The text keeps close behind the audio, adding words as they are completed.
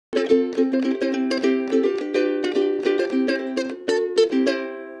Hi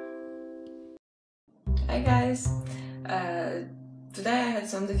guys! Today I had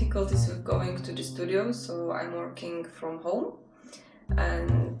some difficulties with going to the studio, so I'm working from home.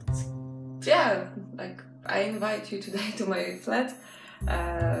 And yeah, like I invite you today to my flat,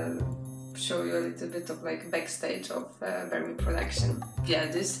 show you a little bit of like backstage of Vermi production. Yeah,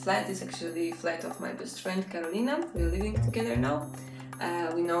 this flat is actually the flat of my best friend Carolina. We're living together now.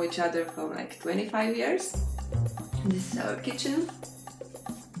 We know each other for like 25 years. This is our kitchen.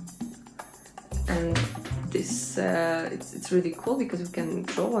 And this it's really cool because we can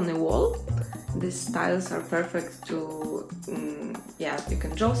draw on the wall. These tiles are perfect to yeah, you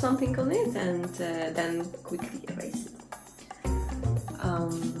can draw something on it and then quickly erase it.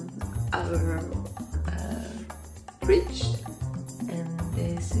 Our fridge, and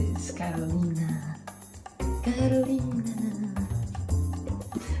this is Carolina.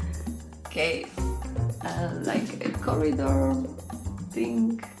 Okay, like a corridor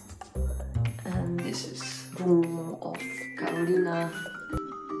thing. And this is room of Carolina.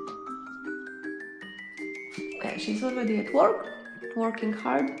 She's already at work, working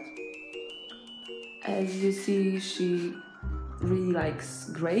hard. As you see, she really likes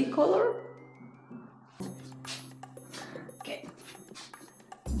grey color. Okay,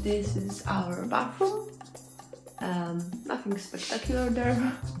 this is our bathroom. Nothing spectacular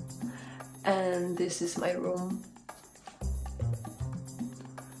there. And this is my room.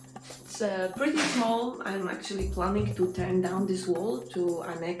 It's pretty small. I'm actually planning to turn down this wall to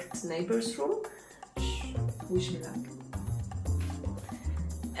annex neighbor's room. Wish me luck.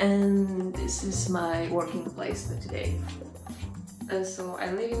 And this is my working place for today. So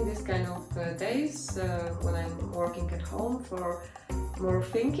I'm living this kind of days when I'm working at home for more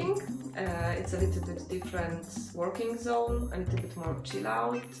thinking. It's a little bit different working zone, a little bit more chill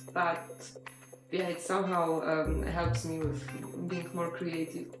out, but yeah, it somehow helps me with being more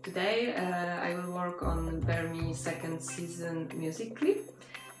creative. Today I will work on Vermi's second season music clip.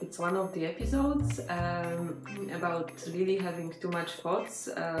 It's one of the episodes about Lily having too much thoughts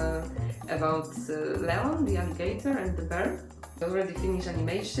about Leon, the alligator, and the bear. I already finished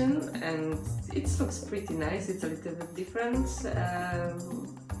animation and it looks pretty nice. It's a little bit different,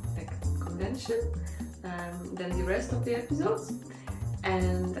 like convention, than the rest of the episodes.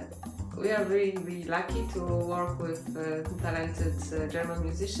 And we are really lucky to work with a talented German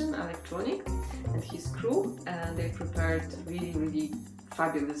musician, Electronic, and his crew. And they prepared really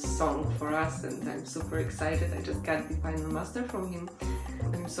fabulous song for us, and I'm super excited. I just got the final master from him.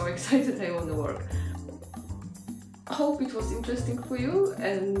 I'm so excited. I want to work. Hope it was interesting for you,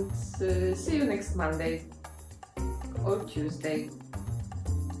 and see you next Monday or Tuesday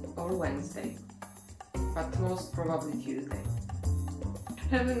or Wednesday, but most probably Tuesday.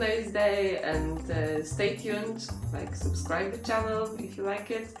 Have a nice day and stay tuned, like subscribe the channel if you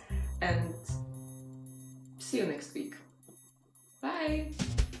like it, and see you next week. Bye!